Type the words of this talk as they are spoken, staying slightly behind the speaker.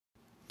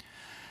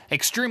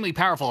Extremely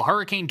powerful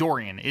Hurricane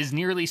Dorian is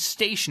nearly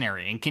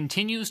stationary and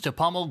continues to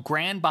pummel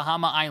Grand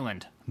Bahama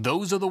Island.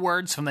 Those are the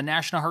words from the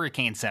National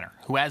Hurricane Center,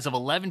 who as of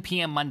 11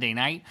 p.m. Monday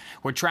night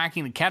were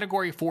tracking the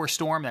Category 4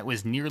 storm that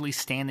was nearly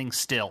standing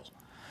still.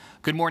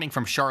 Good morning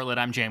from Charlotte,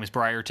 I'm James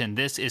Brierton.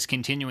 This is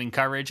continuing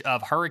coverage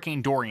of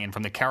Hurricane Dorian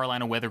from the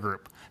Carolina Weather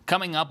Group.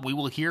 Coming up, we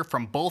will hear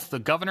from both the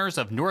governors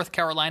of North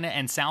Carolina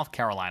and South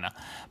Carolina.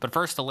 But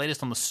first, the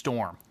latest on the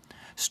storm.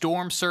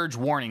 Storm surge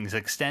warnings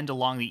extend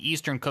along the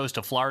eastern coast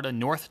of Florida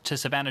north to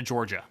Savannah,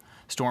 Georgia.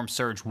 Storm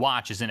surge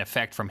watch is in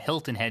effect from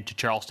Hilton Head to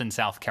Charleston,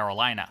 South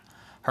Carolina.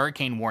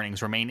 Hurricane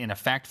warnings remain in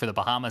effect for the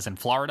Bahamas and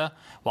Florida,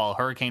 while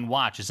hurricane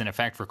watch is in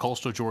effect for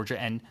coastal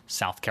Georgia and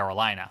South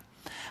Carolina.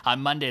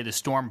 On Monday, the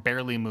storm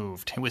barely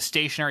moved. It was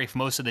stationary for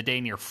most of the day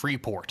near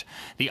Freeport.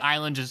 The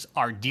islands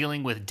are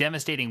dealing with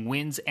devastating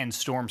winds and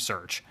storm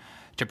surge.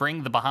 To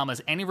bring the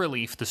Bahamas any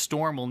relief, the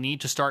storm will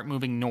need to start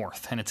moving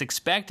north, and it's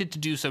expected to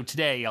do so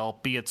today,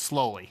 albeit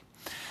slowly.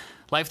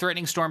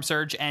 Life-threatening storm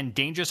surge and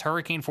dangerous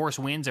hurricane-force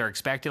winds are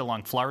expected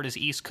along Florida's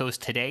east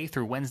coast today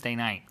through Wednesday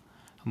night.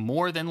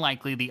 More than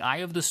likely, the eye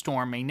of the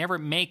storm may never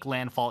make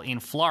landfall in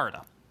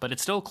Florida, but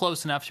it's still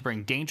close enough to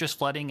bring dangerous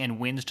flooding and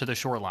winds to the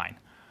shoreline.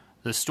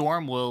 The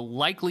storm will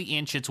likely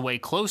inch its way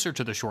closer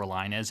to the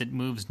shoreline as it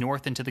moves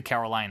north into the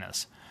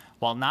Carolinas.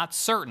 While not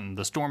certain,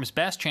 the storm's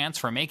best chance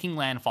for making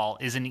landfall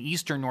is in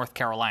eastern North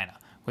Carolina,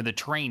 where the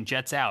terrain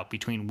jets out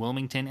between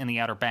Wilmington and the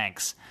Outer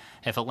Banks.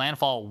 If a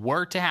landfall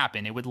were to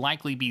happen, it would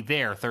likely be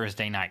there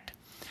Thursday night.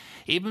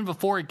 Even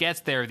before it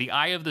gets there, the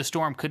eye of the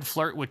storm could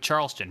flirt with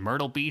Charleston,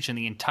 Myrtle Beach, and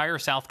the entire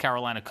South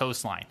Carolina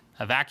coastline.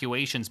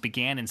 Evacuations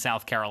began in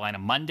South Carolina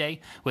Monday,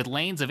 with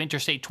lanes of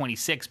Interstate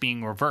 26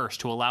 being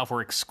reversed to allow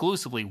for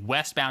exclusively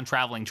westbound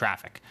traveling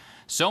traffic.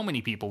 So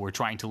many people were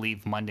trying to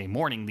leave Monday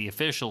morning, the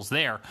officials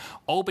there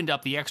opened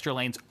up the extra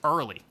lanes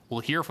early.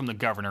 We'll hear from the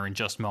governor in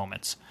just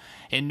moments.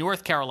 In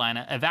North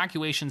Carolina,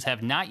 evacuations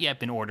have not yet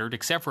been ordered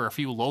except for a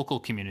few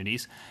local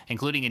communities,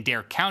 including in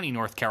Dare County,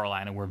 North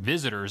Carolina, where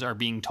visitors are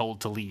being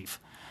told to leave.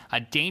 A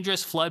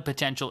dangerous flood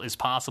potential is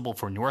possible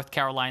for North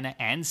Carolina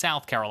and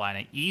South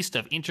Carolina east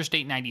of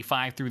Interstate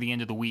 95 through the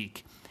end of the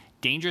week.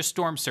 Dangerous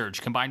storm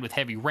surge combined with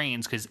heavy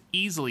rains could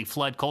easily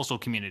flood coastal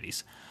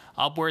communities.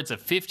 Upwards of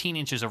 15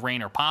 inches of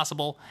rain are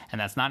possible, and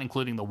that's not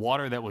including the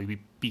water that will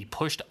be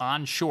pushed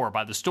onshore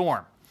by the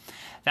storm.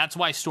 That's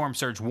why storm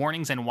surge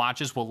warnings and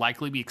watches will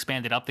likely be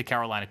expanded up the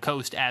Carolina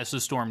coast as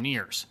the storm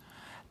nears.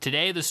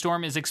 Today, the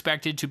storm is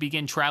expected to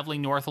begin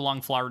traveling north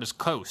along Florida's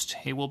coast.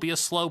 It will be a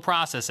slow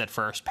process at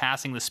first,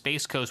 passing the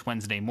Space Coast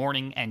Wednesday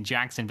morning and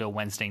Jacksonville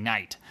Wednesday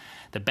night.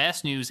 The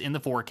best news in the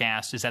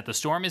forecast is that the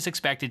storm is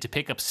expected to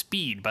pick up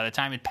speed by the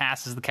time it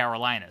passes the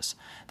Carolinas.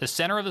 The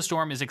center of the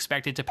storm is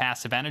expected to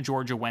pass Savannah,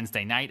 Georgia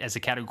Wednesday night as a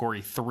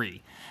Category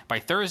 3. By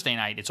Thursday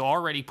night, it's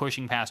already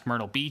pushing past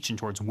Myrtle Beach and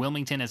towards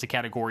Wilmington as a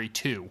Category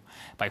 2.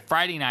 By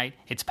Friday night,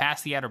 it's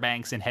past the Outer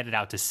Banks and headed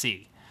out to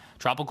sea.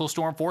 Tropical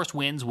storm-force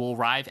winds will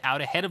arrive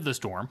out ahead of the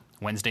storm,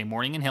 Wednesday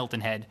morning in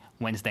Hilton Head,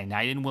 Wednesday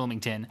night in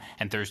Wilmington,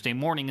 and Thursday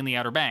morning in the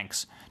Outer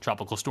Banks.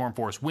 Tropical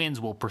storm-force winds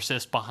will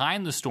persist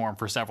behind the storm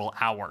for several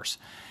hours.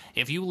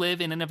 If you live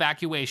in an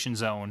evacuation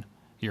zone,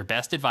 your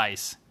best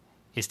advice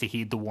is to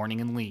heed the warning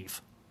and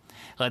leave.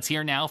 Let's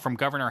hear now from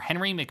Governor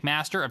Henry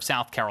McMaster of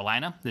South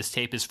Carolina. This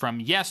tape is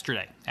from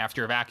yesterday,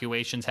 after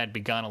evacuations had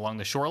begun along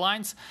the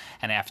shorelines,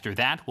 and after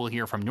that, we'll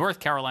hear from North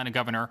Carolina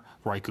Governor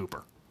Roy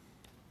Cooper.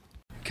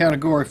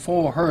 Category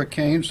 4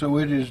 hurricane, so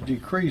it is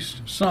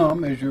decreased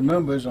some. As you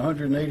remember, it's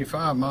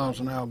 185 miles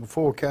an hour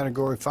before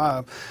Category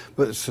 5,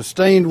 but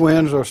sustained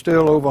winds are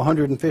still over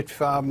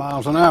 155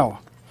 miles an hour.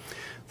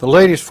 The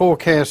latest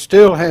forecast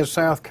still has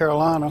South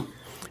Carolina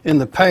in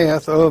the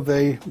path of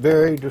a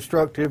very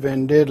destructive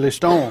and deadly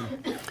storm.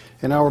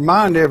 And I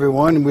remind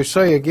everyone, and we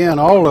say again,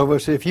 all of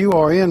us, if you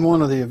are in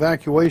one of the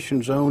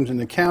evacuation zones in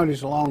the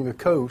counties along the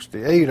coast,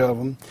 the 8 of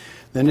them,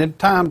 then the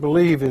time to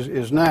leave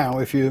is now,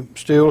 if you're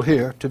still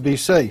here, to be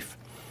safe.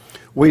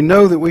 We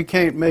know that we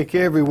can't make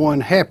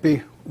everyone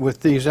happy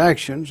with these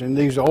actions and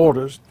these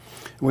orders.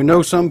 We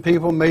know some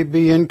people may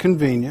be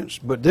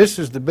inconvenienced, but this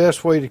is the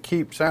best way to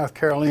keep South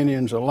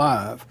Carolinians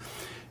alive.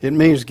 It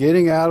means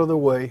getting out of the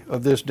way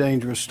of this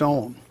dangerous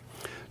storm.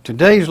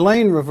 Today's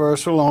lane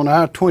reversal on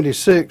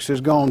I-26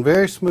 has gone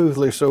very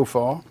smoothly so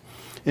far.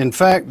 In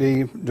fact,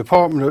 the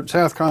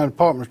South Carolina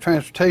Department of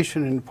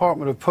Transportation and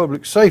Department of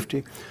Public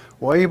Safety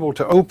were able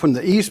to open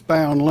the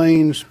eastbound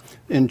lanes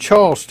in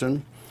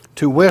Charleston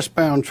to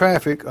westbound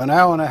traffic an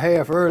hour and a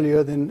half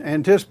earlier than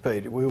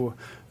anticipated. We were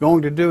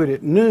going to do it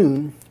at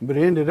noon, but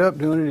ended up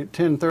doing it at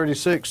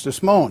 10:36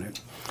 this morning.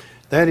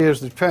 That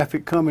is the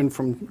traffic coming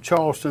from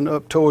Charleston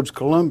up towards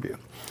Columbia.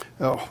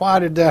 Why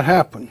did that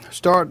happen?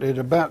 Started at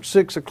about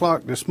 6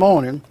 o'clock this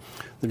morning.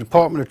 The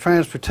Department of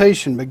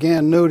Transportation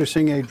began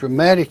noticing a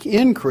dramatic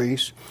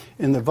increase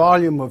in the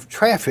volume of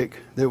traffic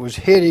that was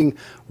heading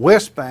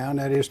westbound,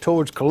 that is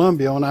towards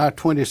Columbia on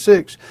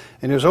I-26,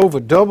 and is over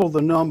double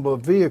the number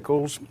of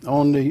vehicles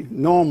on the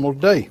normal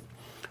day.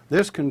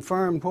 This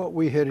confirmed what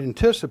we had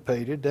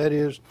anticipated, that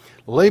is,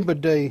 Labor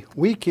Day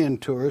weekend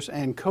tourists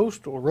and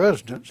coastal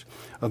residents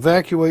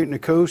evacuating the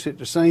coast at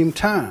the same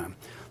time.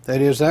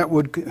 That is, that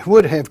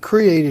would have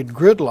created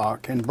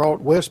gridlock and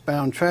brought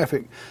westbound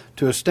traffic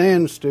to a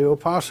standstill,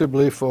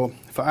 possibly for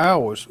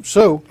hours.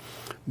 So,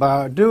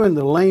 by doing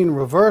the lane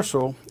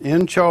reversal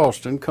in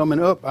Charleston,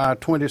 coming up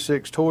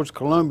I-26 towards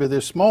Columbia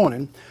this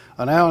morning,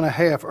 an hour and a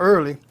half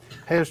early,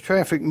 has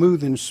traffic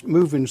moving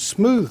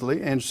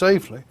smoothly and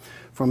safely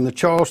from the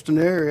Charleston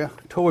area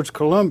towards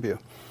Columbia.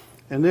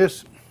 And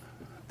this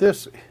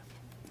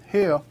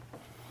here,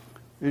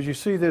 as you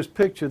see this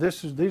picture,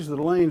 these are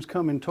the lanes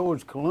coming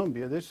towards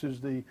Columbia. This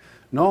is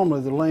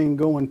normally the lane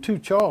going to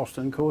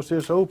Charleston. Of course,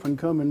 it's open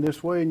coming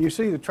this way, and you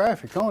see the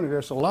traffic on it.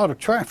 There's a lot of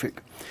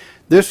traffic.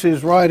 This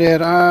is right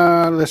at,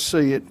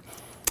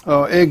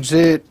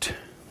 exit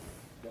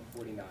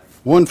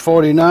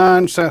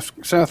 149,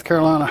 South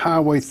Carolina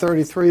Highway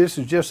 33. This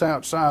is just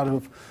outside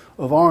of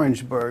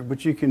Orangeburg,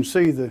 but you can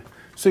see the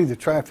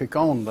traffic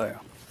on there.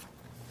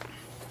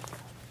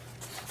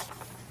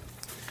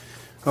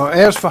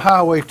 As for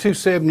Highway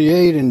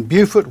 278 in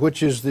Beaufort,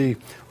 which is the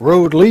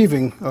road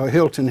leaving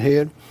Hilton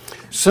Head,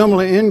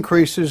 similar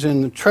increases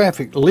in the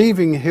traffic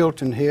leaving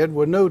Hilton Head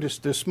were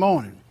noticed this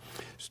morning.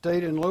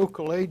 State and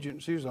local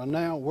agencies are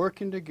now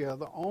working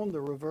together on the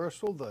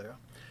reversal there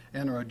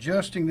and are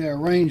adjusting their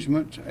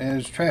arrangements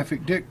as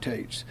traffic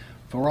dictates.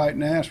 For right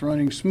now, it's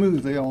running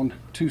smoothly on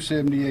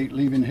 278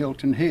 leaving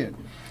Hilton Head.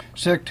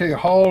 Secretary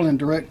Hall and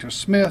Director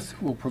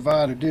Smith will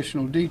provide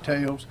additional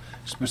details,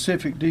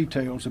 specific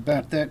details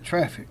about that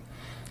traffic.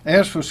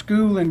 As for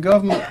school and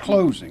government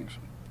closings,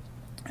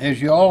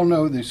 as you all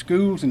know, the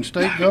schools and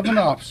state government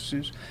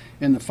offices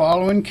in the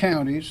following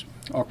counties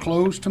are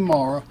closed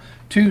tomorrow,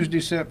 Tuesday,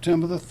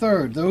 September the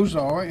 3rd. Those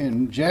are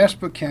in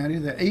Jasper County,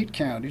 the 8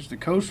 counties, the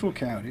coastal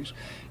counties,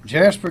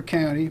 Jasper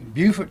County,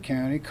 Beaufort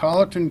County,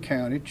 Colleton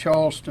County,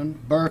 Charleston,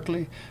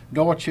 Berkeley,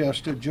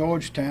 Dorchester,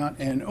 Georgetown,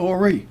 and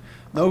Horry.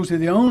 Those are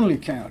the only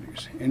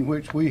counties in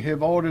which we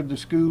have ordered the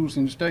schools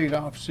and state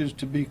offices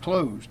to be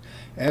closed.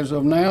 As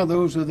of now,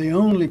 those are the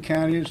only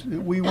counties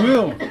that we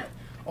will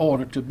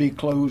order to be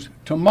closed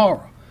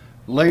tomorrow.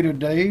 Later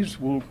days,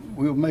 we'll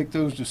make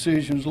those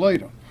decisions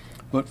later.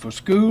 But for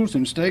schools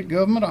and state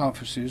government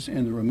offices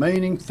in the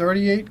remaining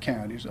 38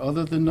 counties,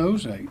 other than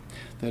those 8,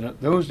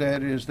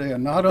 that is, they are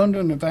not under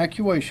an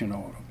evacuation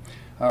order.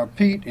 I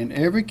repeat, in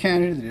every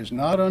county that is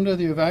not under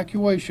the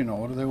evacuation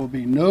order, there will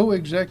be no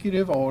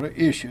executive order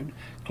issued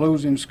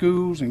closing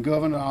schools and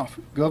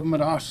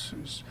government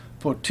offices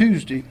for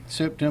Tuesday,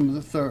 September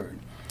the 3rd.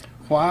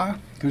 Why?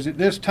 Because at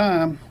this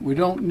time, we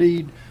don't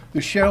need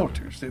the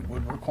shelters that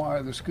would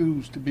require the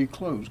schools to be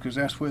closed, because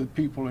that's where the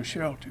people are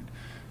sheltered.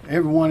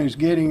 Everyone is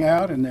getting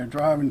out and they're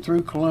driving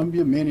through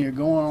Columbia. Many are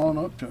going on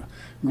up to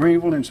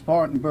Greenville and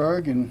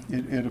Spartanburg, and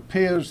it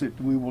appears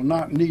that we will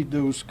not need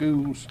those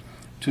schools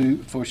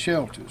for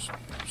shelters.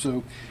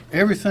 So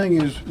everything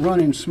is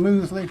running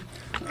smoothly.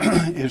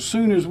 As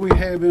soon as we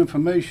have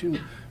information,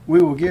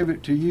 we will give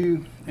it to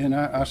you. And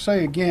I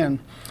say again,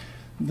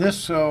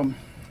 this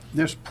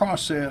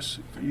process,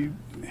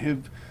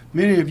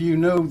 many of you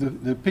know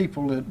the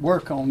people that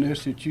work on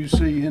this that you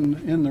see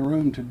in the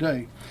room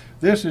today.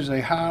 This is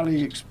a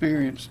highly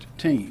experienced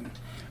team,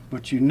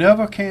 but you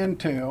never can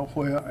tell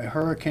where a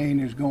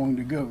hurricane is going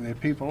to go. There are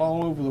people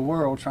all over the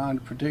world trying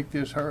to predict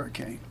this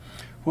hurricane.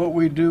 What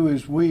we do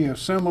is we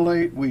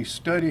assimilate, we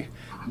study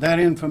that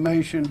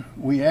information,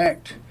 we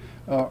act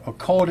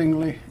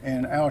accordingly,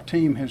 and our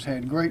team has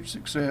had great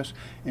success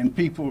in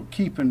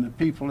keeping the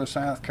people of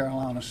South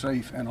Carolina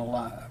safe and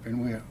alive,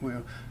 and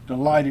we're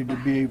delighted to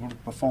be able to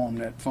perform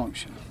that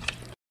function.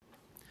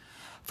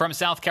 From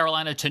South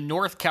Carolina to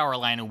North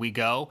Carolina we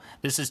go.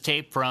 This is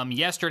tape from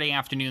yesterday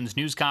afternoon's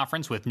news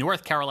conference with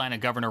North Carolina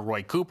Governor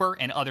Roy Cooper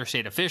and other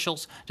state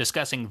officials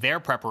discussing their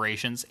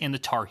preparations in the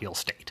Tar Heel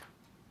State.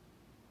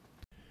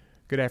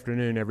 Good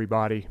afternoon,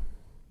 everybody.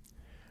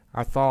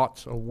 Our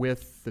thoughts are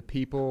with the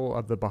people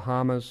of the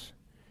Bahamas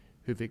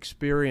who've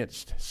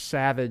experienced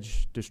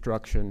savage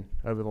destruction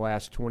over the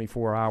last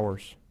 24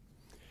 hours.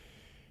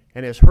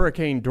 And as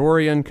Hurricane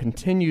Dorian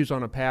continues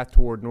on a path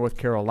toward North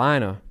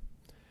Carolina,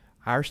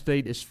 our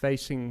state is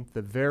facing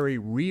the very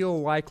real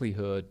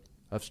likelihood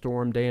of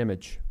storm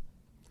damage.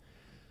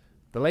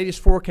 The latest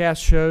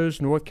forecast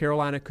shows North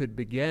Carolina could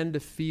begin to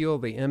feel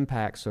the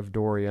impacts of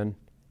Dorian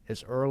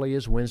as early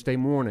as Wednesday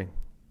morning.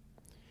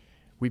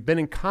 We've been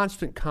in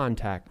constant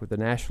contact with the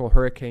National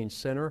Hurricane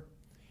Center,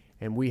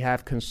 and we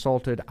have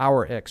consulted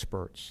our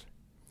experts.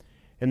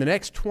 In the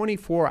next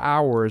 24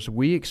 hours,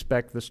 we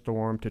expect the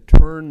storm to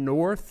turn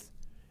north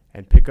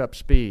and pick up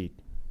speed.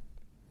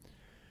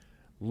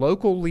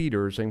 Local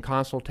leaders, in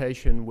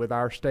consultation with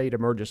our state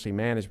emergency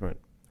management,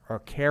 are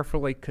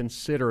carefully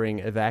considering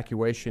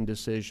evacuation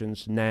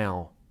decisions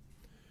now.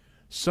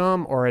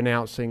 Some are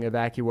announcing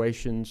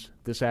evacuations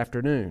this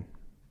afternoon.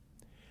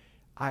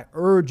 I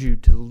urge you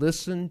to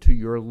listen to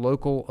your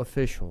local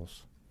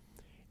officials,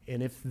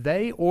 and if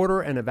they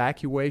order an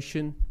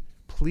evacuation,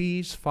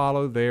 please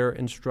follow their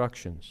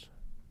instructions.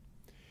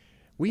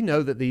 We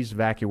know that these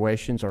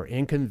evacuations are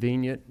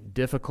inconvenient,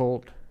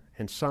 difficult,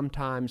 and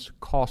sometimes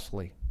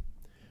costly,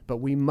 but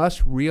we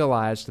must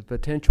realize the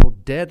potential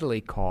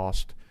deadly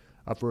cost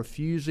of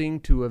refusing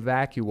to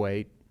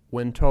evacuate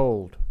when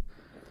told.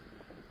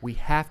 We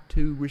have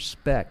to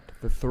respect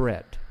the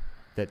threat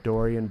that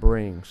Dorian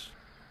brings.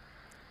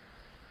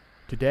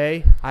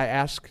 Today, I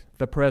ask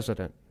the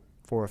President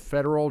for a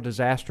federal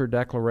disaster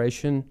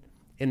declaration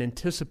in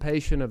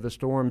anticipation of the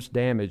storm's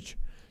damage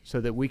so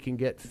that we can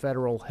get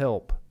federal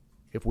help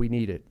if we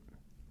need it.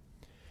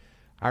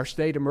 Our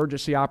State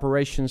Emergency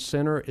Operations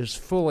Center is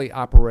fully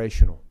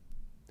operational.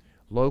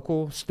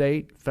 Local,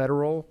 state,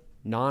 federal,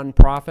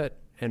 nonprofit,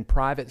 and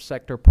private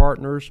sector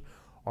partners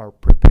are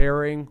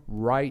preparing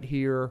right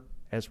here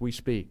as we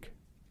speak.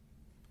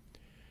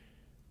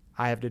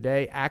 I have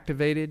today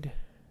activated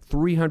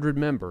 300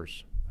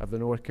 members of the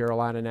North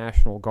Carolina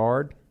National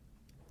Guard.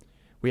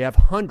 We have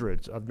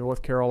hundreds of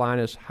North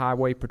Carolina's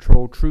Highway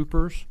Patrol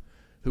troopers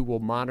who will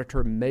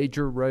monitor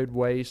major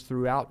roadways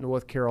throughout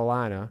North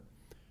Carolina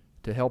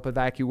to help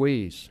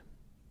evacuees.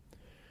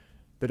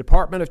 The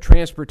Department of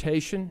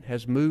Transportation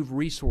has moved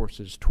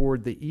resources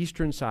toward the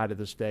eastern side of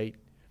the state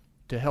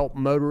to help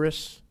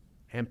motorists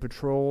and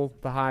patrol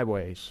the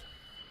highways.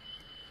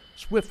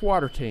 Swift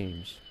water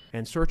teams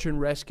and search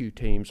and rescue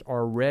teams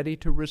are ready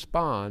to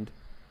respond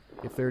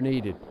if they're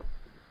needed.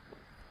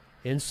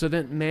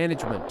 Incident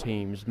management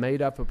teams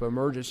made up of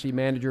emergency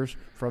managers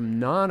from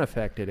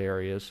non-affected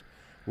areas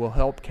will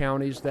help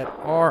counties that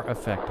are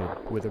affected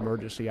with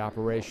emergency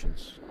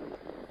operations.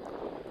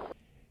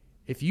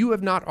 If you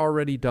have not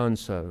already done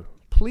so,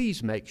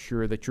 please make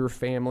sure that your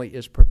family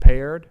is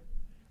prepared,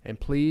 and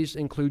please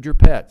include your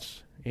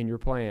pets in your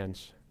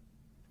plans.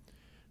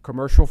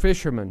 Commercial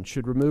fishermen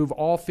should remove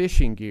all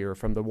fishing gear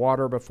from the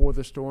water before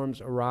the storm's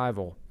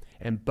arrival,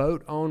 and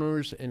boat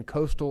owners in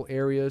coastal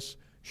areas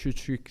should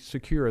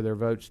secure their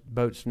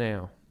boats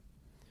now.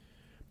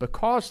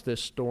 Because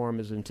this storm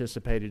is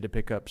anticipated to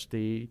pick up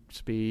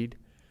speed,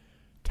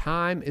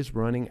 time is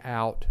running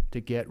out to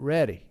get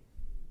ready.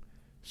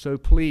 So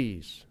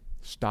please,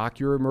 stock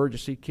your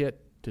emergency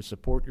kit to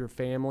support your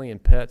family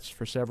and pets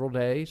for several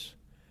days.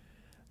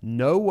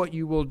 Know what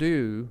you will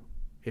do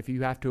if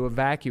you have to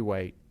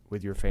evacuate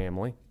with your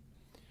family.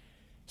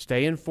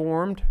 Stay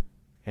informed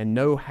and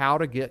know how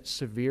to get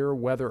severe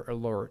weather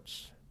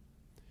alerts.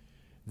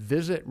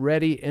 Visit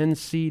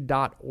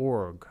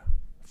readync.org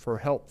for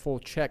helpful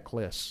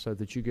checklists so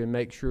that you can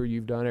make sure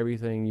you've done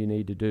everything you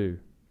need to do.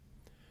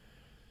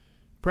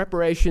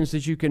 Preparations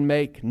that you can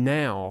make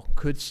now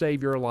could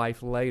save your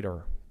life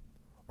later,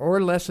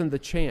 or lessen the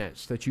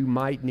chance that you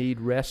might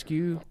need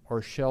rescue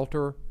or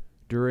shelter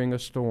during a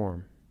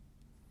storm.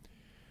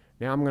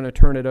 Now I'm going to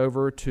turn it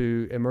over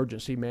to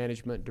Emergency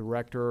Management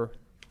Director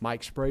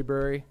Mike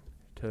Sprayberry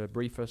to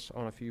brief us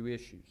on a few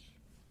issues.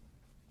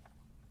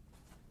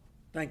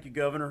 Thank you,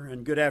 Governor,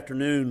 and good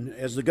afternoon.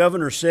 As the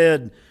Governor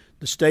said,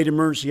 the State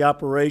Emergency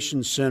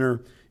Operations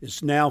Center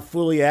is now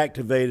fully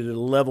activated at a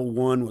level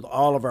 1 with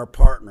all of our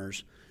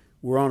partners.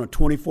 We're on a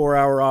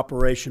 24-hour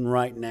operation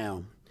right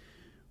now.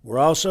 We're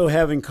also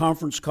having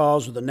conference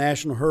calls with the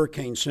National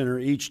Hurricane Center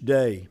each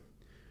day.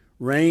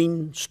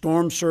 Rain,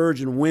 storm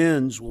surge, and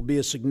winds will be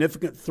a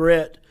significant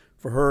threat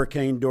for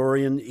Hurricane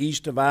Dorian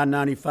east of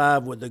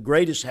I-95, with the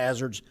greatest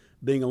hazards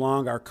being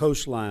along our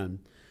coastline.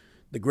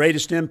 The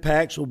greatest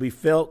impacts will be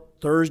felt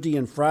Thursday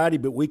and Friday,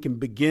 but we can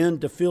begin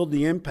to feel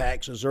the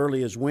impacts as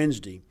early as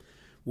Wednesday.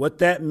 What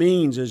that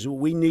means is that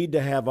we need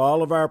to have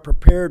all of our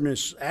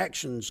preparedness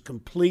actions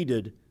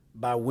completed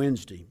by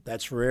Wednesday.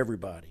 That's for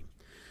everybody.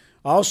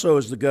 Also,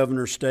 as the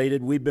Governor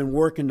stated, we've been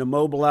working to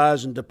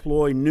mobilize and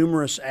deploy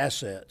numerous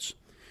assets.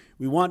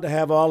 We want to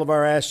have all of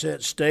our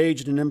assets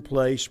staged and in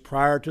place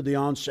prior to the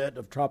onset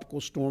of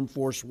tropical storm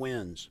force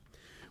winds.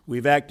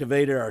 We've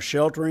activated our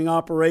sheltering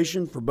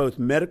operation for both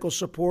medical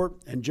support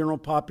and general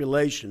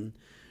population,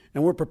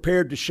 and we're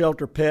prepared to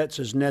shelter pets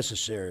as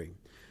necessary.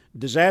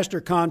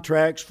 Disaster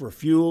contracts for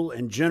fuel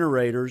and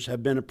generators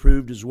have been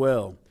approved as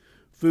well.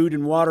 Food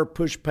and water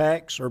push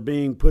packs are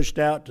being pushed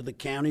out to the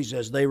counties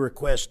as they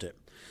request it.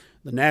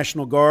 The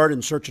National Guard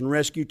and search and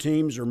rescue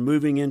teams are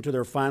moving into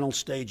their final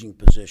staging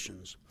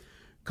positions.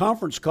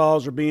 Conference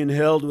calls are being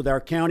held with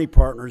our county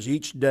partners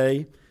each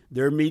day.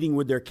 They're meeting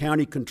with their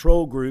county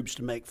control groups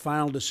to make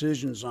final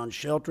decisions on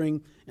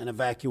sheltering and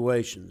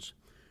evacuations.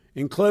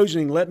 In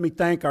closing, let me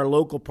thank our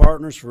local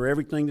partners for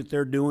everything that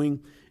they're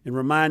doing and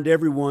remind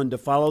everyone to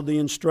follow the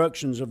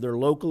instructions of their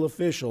local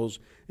officials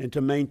and to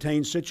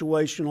maintain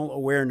situational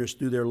awareness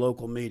through their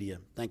local media.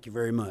 Thank you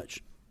very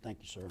much. Thank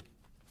you, sir.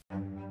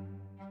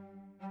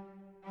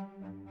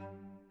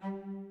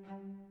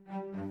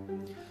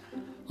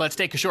 Let's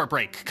take a short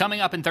break. Coming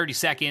up in 30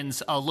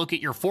 seconds, a look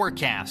at your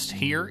forecast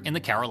here in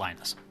the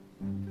Carolinas.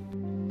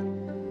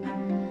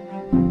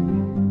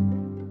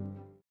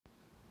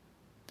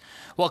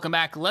 Welcome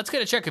back. Let's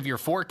get a check of your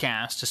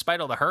forecast.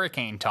 Despite all the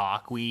hurricane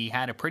talk, we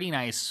had a pretty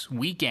nice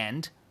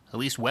weekend at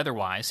least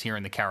weather-wise, here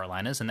in the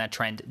Carolinas, and that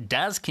trend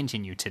does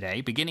continue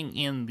today, beginning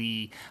in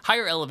the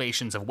higher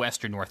elevations of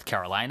western North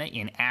Carolina.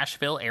 In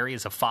Asheville,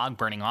 areas of fog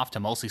burning off to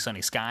mostly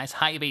sunny skies,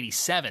 high of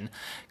 87.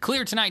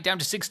 Clear tonight down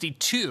to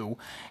 62.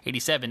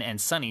 87 and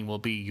sunny will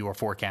be your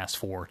forecast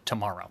for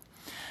tomorrow.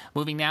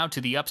 Moving now to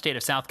the upstate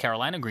of South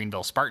Carolina,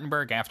 Greenville,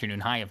 Spartanburg,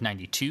 afternoon high of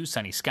 92,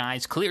 sunny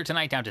skies. Clear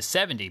tonight down to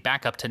 70,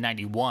 back up to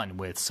 91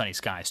 with sunny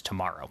skies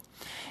tomorrow.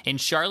 In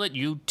Charlotte,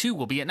 you too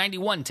will be at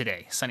 91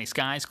 today. Sunny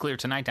skies, clear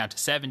tonight down to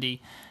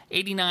 70,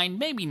 89,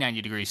 maybe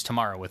 90 degrees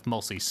tomorrow with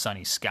mostly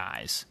sunny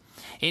skies.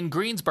 In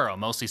Greensboro,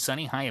 mostly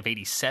sunny, high of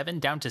 87,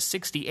 down to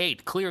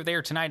 68. Clear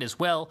there tonight as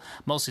well,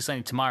 mostly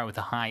sunny tomorrow with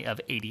a high of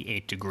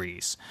 88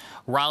 degrees.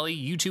 Raleigh,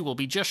 you two will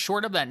be just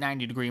short of that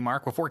 90-degree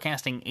mark. We're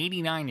forecasting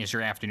 89 as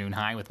your afternoon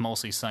high with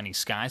mostly sunny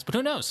skies. But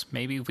who knows?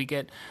 Maybe if we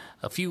get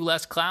a few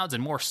less clouds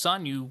and more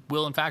sun, you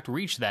will in fact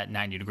reach that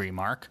 90-degree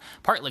mark.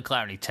 Partly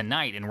cloudy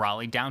tonight in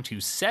Raleigh, down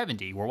to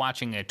 70. We're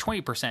watching a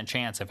 20%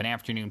 chance of an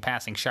afternoon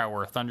passing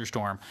shower or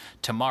thunderstorm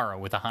tomorrow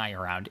with a high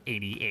around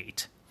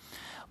 88.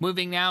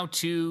 Moving now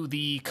to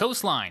the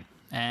coastline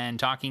and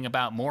talking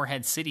about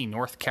Morehead City,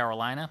 North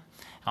Carolina.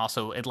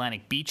 Also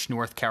Atlantic Beach,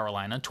 North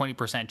Carolina.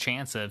 20%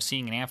 chance of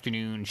seeing an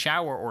afternoon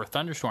shower or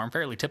thunderstorm,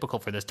 fairly typical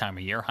for this time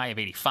of year, high of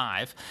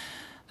 85.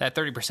 That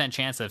 30%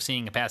 chance of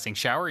seeing a passing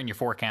shower in your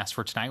forecast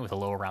for tonight with a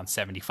low around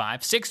 75.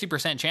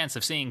 60% chance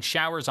of seeing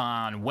showers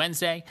on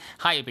Wednesday,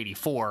 high of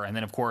 84. And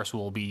then, of course,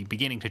 we'll be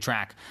beginning to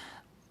track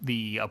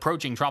the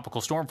approaching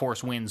tropical storm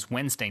force winds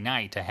Wednesday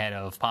night ahead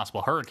of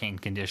possible hurricane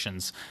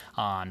conditions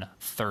on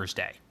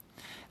Thursday.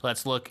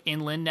 Let's look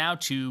inland now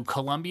to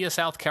Columbia,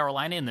 South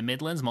Carolina in the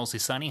Midlands, mostly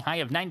sunny, high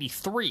of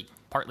 93.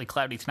 Partly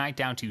cloudy tonight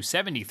down to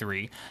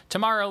 73.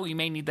 Tomorrow, you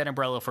may need that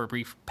umbrella for a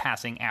brief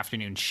passing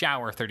afternoon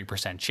shower,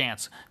 30%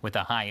 chance with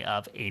a high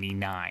of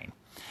 89.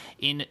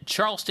 In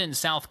Charleston,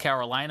 South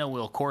Carolina,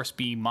 we'll, of course,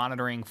 be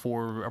monitoring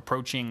for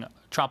approaching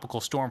tropical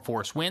storm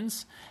force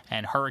winds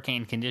and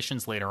hurricane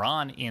conditions later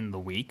on in the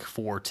week.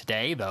 For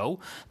today, though,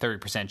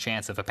 30%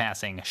 chance of a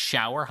passing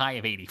shower, high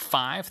of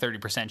 85.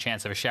 30%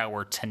 chance of a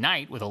shower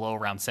tonight with a low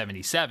around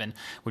 77,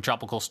 with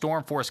tropical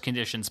storm force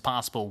conditions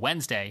possible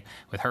Wednesday,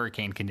 with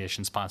hurricane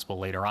conditions possible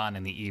later on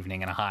in the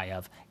evening and a high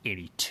of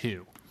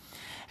 82.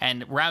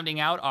 And rounding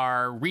out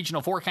our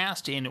regional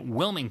forecast in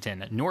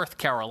Wilmington, North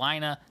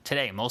Carolina,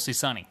 today, mostly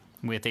sunny,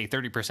 with a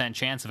 30%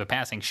 chance of a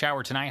passing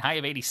shower tonight, high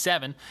of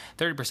 87.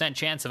 30%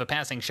 chance of a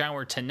passing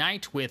shower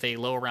tonight with a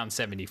low around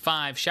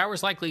 75.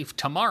 Showers likely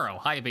tomorrow,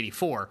 high of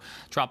 84.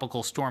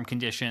 Tropical storm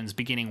conditions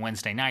beginning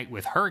Wednesday night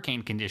with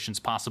hurricane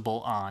conditions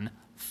possible on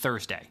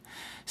Thursday.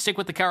 Stick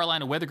with the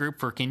Carolina Weather Group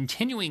for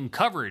continuing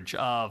coverage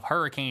of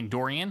Hurricane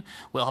Dorian.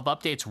 We'll have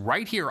updates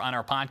right here on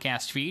our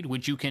podcast feed,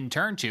 which you can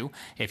turn to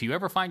if you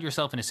ever find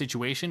yourself in a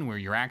situation where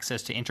your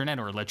access to internet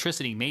or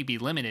electricity may be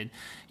limited.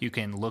 You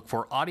can look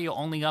for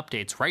audio-only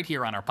updates right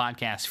here on our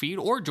podcast feed,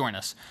 or join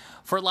us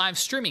for live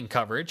streaming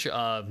coverage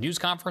of news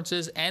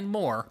conferences and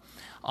more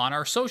on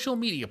our social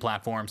media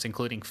platforms,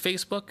 including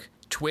Facebook,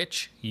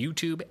 Twitch,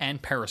 YouTube,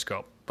 and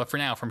Periscope. But for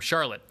now, from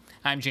Charlotte,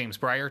 I'm James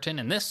Brierton,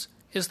 and this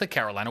is the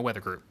Carolina Weather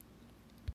Group.